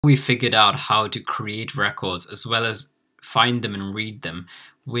We figured out how to create records as well as find them and read them.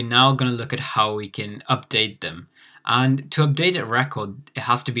 We're now going to look at how we can update them. And to update a record, it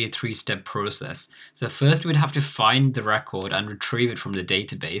has to be a three-step process. So first we'd have to find the record and retrieve it from the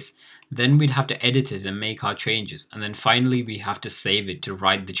database. Then we'd have to edit it and make our changes. And then finally we have to save it to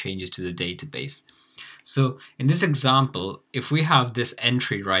write the changes to the database. So in this example, if we have this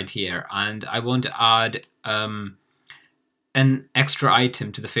entry right here and I want to add an extra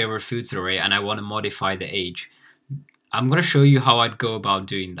item to the favorite foods array and I want to modify the age, I'm going to show you how I'd go about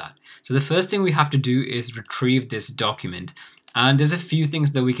doing that. So the first thing we have to do is retrieve this document, and there's a few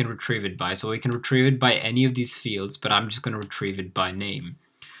things that we can retrieve it by. So we can retrieve it by any of these fields, but I'm just going to retrieve it by name.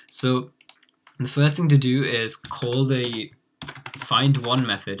 So the first thing to do is call the findOne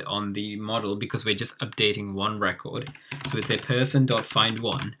method on the model because we're just updating one record. So we'd say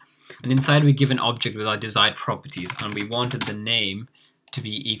person.findOne, and inside we give an object with our desired properties, and we wanted the name to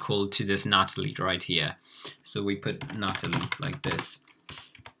be equal to this Natalie right here. So we put Natalie like this.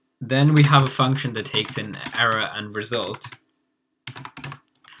 Then we have a function that takes in error and result.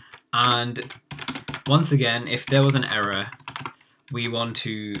 And once again, if there was an error, we want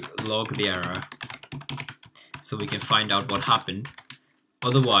to log the error so we can find out what happened.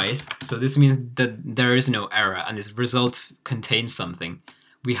 Otherwise, so this means that there is no error and this result contains something.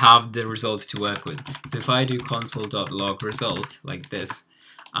 We have the result to work with. So if I do console.log result like this,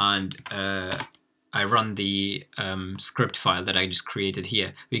 and I run the script file that I just created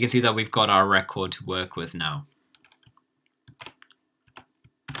here, we can see that we've got our record to work with now.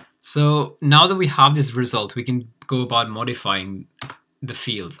 So now that we have this result, we can go about modifying the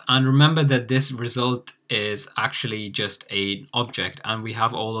fields. And remember that this result is actually just an object, and we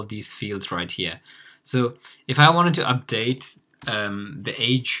have all of these fields right here. So if I wanted to update the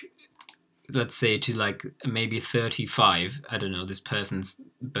age, let's say to like maybe 35, I don't know, this person's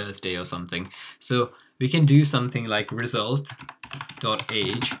birthday or something. So we can do something like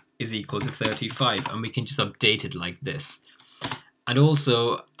result.age is equal to 35, and we can just update it like this. And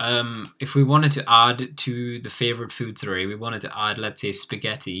also, if we wanted to add to the favorite foods array, we wanted to add, let's say,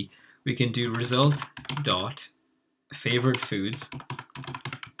 spaghetti, we can do result.favorite foods.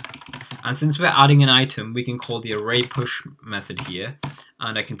 And since we're adding an item, we can call the array push method here,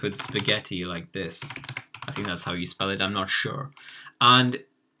 and I can put spaghetti like this. I think that's how you spell it, I'm not sure. And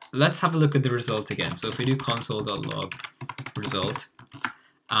let's have a look at the result again. So if we do console.log result,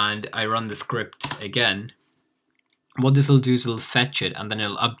 and I run the script again, what this will do is it'll fetch it, and then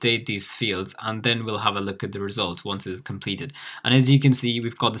it'll update these fields, and then we'll have a look at the result once it's completed. And as you can see,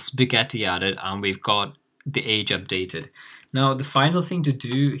 we've got the spaghetti added, and we've got the age updated. Now the final thing to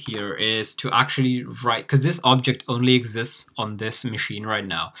do here is to actually write, because this object only exists on this machine right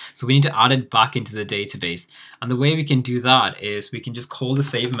now, so we need to add it back into the database. And the way we can do that is we can just call the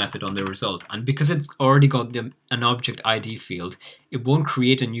save method on the result, and because it's already got an object ID field, it won't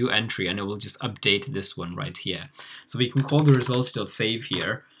create a new entry and it will just update this one right here. So we can call the results.save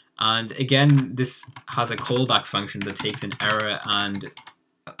here, and again this has a callback function that takes an error and,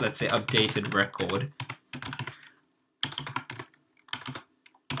 let's say, updated record.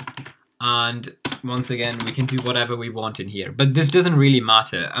 And once again, we can do whatever we want in here, but this doesn't really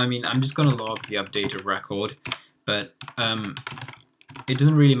matter. I mean, I'm just going to log the updated record, but it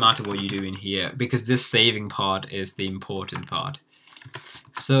doesn't really matter what you do in here because this saving part is the important part.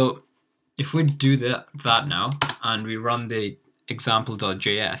 So if we do that now and we run the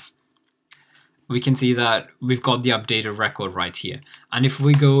example.js, we can see that we've got the updated record right here. And if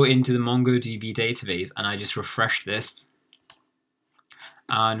we go into the MongoDB database and I just refresh this,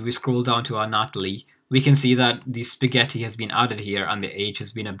 and we scroll down to our Natalie, we can see that the spaghetti has been added here and the age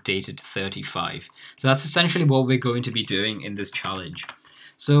has been updated to 35. So that's essentially what we're going to be doing in this challenge.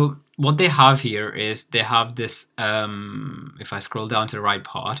 So what they have here is they have this, if I scroll down to the right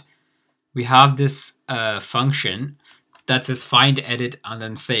part, we have this function that says find, edit, and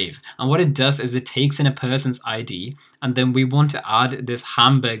then save. And what it does is it takes in a person's ID, and then we want to add this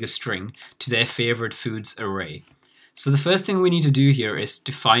hamburger string to their favorite foods array. So the first thing we need to do here is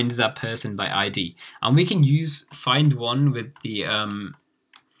to find that person by ID, and we can use findOne with the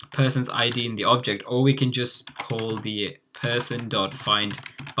person's ID in the object, or we can just call the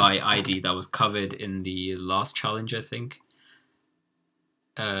person.findById that was covered in the last challenge, I think.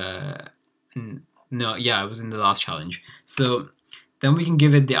 No, yeah, it was in the last challenge. So then we can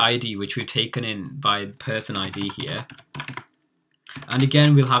give it the ID, which we've taken in by person ID here, and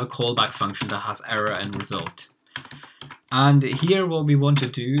again we'll have a callback function that has error and result. And here what we want to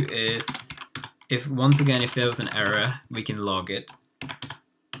do is, if once again if there was an error, we can log it.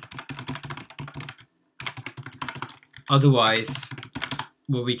 Otherwise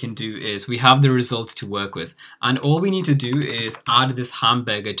what we can do is we have the results to work with, and all we need to do is add this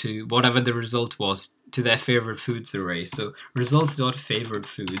hamburger to whatever the result was to their favorite foods array. So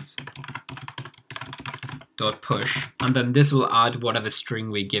results.favoriteFoods .push, and then this will add whatever string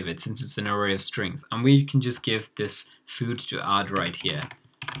we give it, since it's an array of strings, and we can just give this food to add right here.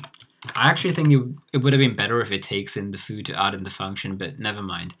 I actually think it would have been better if it takes in the food to add in the function, but never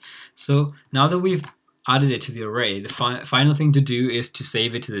mind. So now that we've added it to the array, the final thing to do is to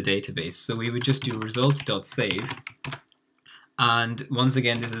save it to the database. So we would just do result.save, and once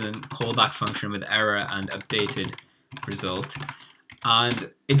again this is a callback function with error and updated result.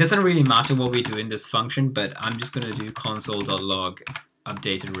 And it doesn't really matter what we do in this function, but I'm just going to do console.log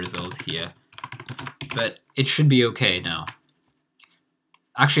updated result here. But it should be okay now.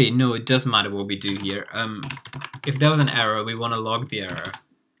 Actually, no, it does matter what we do here. If there was an error, we want to log the error.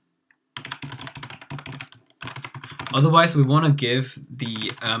 Otherwise, we want to give the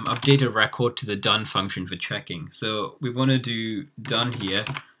updated record to the done function for checking. So we want to do done here,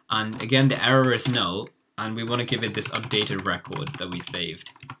 and again the error is null, and we want to give it this updated record that we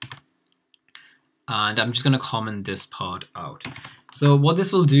saved. And I'm just going to comment this part out. So what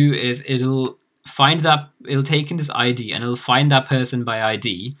this will do is it'll take in this ID and it'll find that person by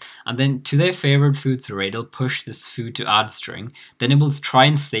ID, and then to their favorite foods array it'll push this food to add string, then it will try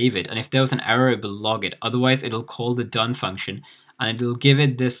and save it, and if there was an error it will log it. Otherwise it'll call the done function and it'll give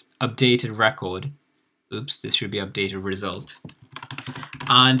it this updated record. Oops, this should be updated result.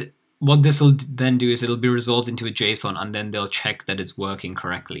 And what this will then do is it'll be resolved into a JSON, and then they'll check that it's working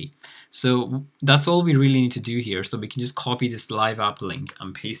correctly. So that's all we really need to do here. So we can just copy this live app link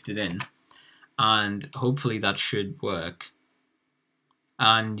and paste it in, and hopefully that should work.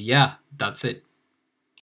 And yeah, that's it.